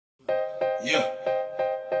Yeah,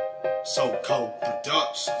 SOCOSOJA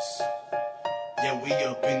Productions. Yeah, we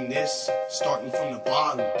up in this, starting from the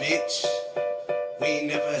bottom, bitch. We ain't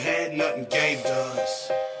never had nothing gave to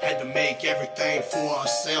us. Had to make everything for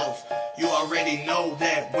ourselves. You already know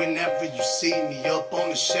that whenever you see me up on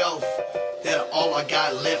the shelf, that all I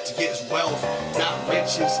got left to get is wealth, not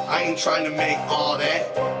riches. I ain't trying to make all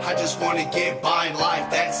that. I just want to get by in life,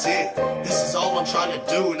 that's it. This is all I'm trying to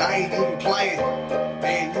do, and I ain't even playing.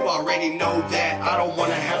 Man, you already know that I don't want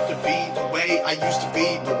to have to be the way I used to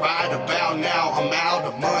be. But right about now, I'm out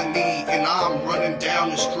of money, and I'm running down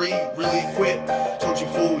the street really quick. Told you,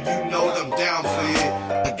 fool, you know that I'm down for it.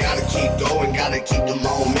 I gotta keep going, gotta keep the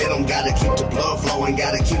momentum, gotta keep the blood flowing,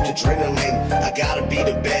 gotta keep the adrenaline. I gotta be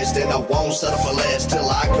the best, and I won't settle for less till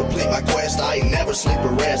I complete my quest. I ain't never sleep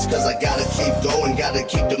or rest, cause I gotta keep going, gotta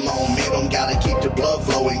keep the momentum, gotta keep the blood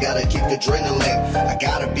flowing, gotta keep the adrenaline. I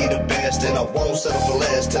gotta be the best, and I won't settle for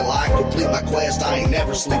less till I complete my quest. I ain't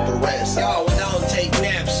never sleep or rest. Yo, and I don't take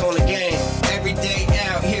naps on the game. Every day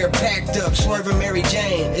out here packed up, swerving Mary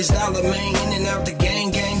Jane. It's Dollar Main, in and out the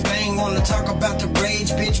gang, gang bang. Wanna talk about the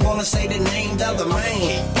rage, bitch, wanna say the name Dollar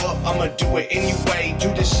Main. Keep up, I'ma do it anyway.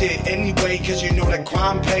 Do this shit anyway, cause you know that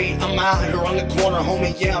crime pay. I'm out here on the corner,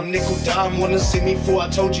 homie, yeah, I'm nickel dime. Wanna see me for I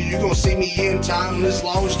told you, you gon' see me in time. As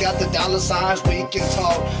long as you got the dollar signs, we can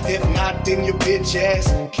talk. If not, then your bitch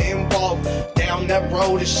ass can walk down that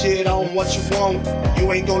road and shit on what you want.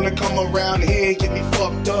 You ain't gonna come around here and get me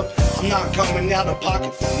fucked up. I'm not coming out of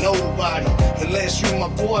pocket for nobody. Unless you my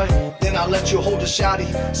boy, then I'll let you hold a shotty.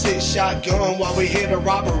 Sit shotgun while we hit a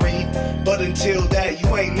robbery. But until that,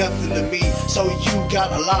 you ain't nothing to me. So you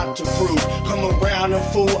got a lot to prove. Come around and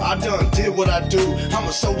fool, I done did what I do. I'm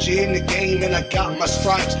a soldier in the game and I got my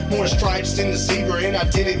stripes. More stripes than the zebra and I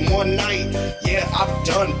did it in one night. Yeah, I've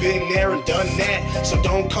done been there and done that. So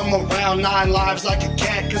don't come around 9 lives like a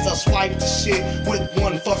cat, cause I swipe the shit with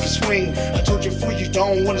one fucking swing. I told you fool, you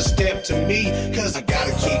don't wanna step to me, cause I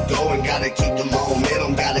gotta keep going, gotta keep the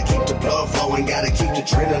momentum, gotta keep the blood flowing, gotta keep the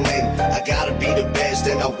adrenaline. I gotta be the best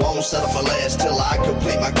and I won't settle for less till I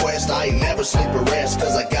complete my quest. I ain't never sleep or rest,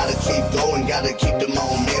 cause I gotta keep going, gotta keep the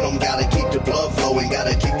momentum, gotta keep the blood flowing,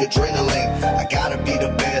 gotta keep the adrenaline. I gotta be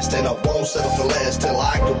the best and I won't settle for less till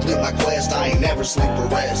I complete my quest. I ain't never sleep or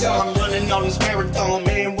rest. Yo, I'm running on this marathon,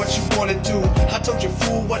 man, what you wanna do? I told you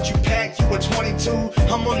fool, what you packed, you were 22.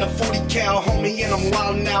 I'm on the 40 cal, homie, and I'm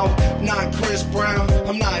wildin' out. Not Chris Brown,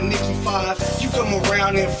 I'm not Nicky 5. You come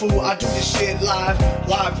around and fool, I do this shit live.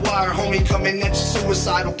 Live wire, homie, coming at you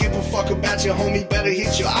suicidal. Give a fuck about your homie, better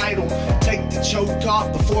hit your idol. Take the choke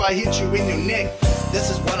off before I hit you in your neck. This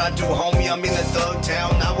is what I do, homie, I'm in the thug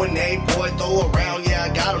town. Now when they boy throw around, yeah,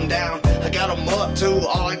 I got them down. I got them up too,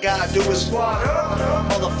 all I gotta do is squat up.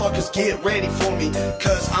 Motherfuckers get ready for me,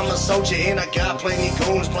 cause I'm a soldier and I got plenty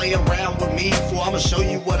goons playing around with me. Fool, I'ma show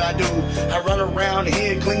you what I do. I run around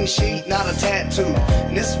here, clean sheet, not a tattoo.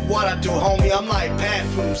 And this is what I do, homie, I'm like Pat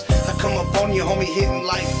Foos. I come up on you, homie, hitting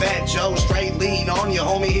like Fat Joe. Straight lean on you,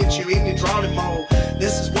 homie, hit you in your drowning mode.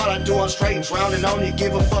 This is what I do, I'm straight drowning on you.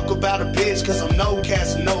 Give a fuck about a bitch, cause I'm no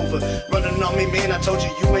Casanova. Running on me, man, I told you,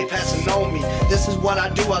 you ain't passing on me. This is what I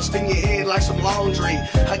do, I spin your head like some laundry.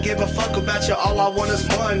 I give a fuck about you, all I want is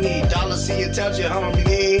money. Dollar see you, tell you, homie,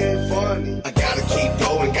 it ain't funny. I gotta keep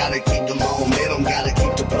going, gotta keep the momentum, gotta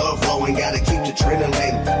keep the blood flowing, gotta keep the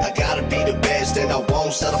adrenaline. I gotta be the best and I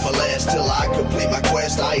won't settle for less till I complete my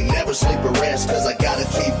quest. I ain't never sleep or rest, cause I gotta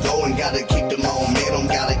keep going, gotta keep the momentum,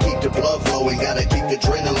 gotta keep the blood flowing, gotta keep the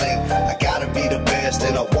adrenaline. I gotta be the best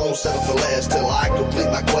and I won't settle for less till I complete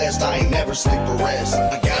my quest. I ain't never sleep or rest.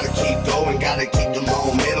 I gotta keep going, gotta keep the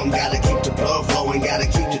momentum, gotta keep the blood flowing, gotta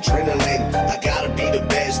keep the adrenaline. I gotta be the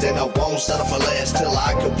best and I won't settle for less till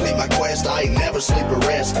I complete my quest. I ain't never sleep or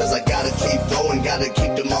rest, cause I gotta keep going, gotta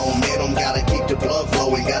keep the momentum, gotta keep the blood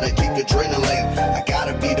flowing, gotta keep the adrenaline. I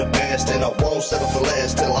gotta be the best and I won't settle for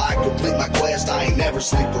less till I complete my quest. I ain't never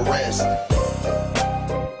sleep or rest.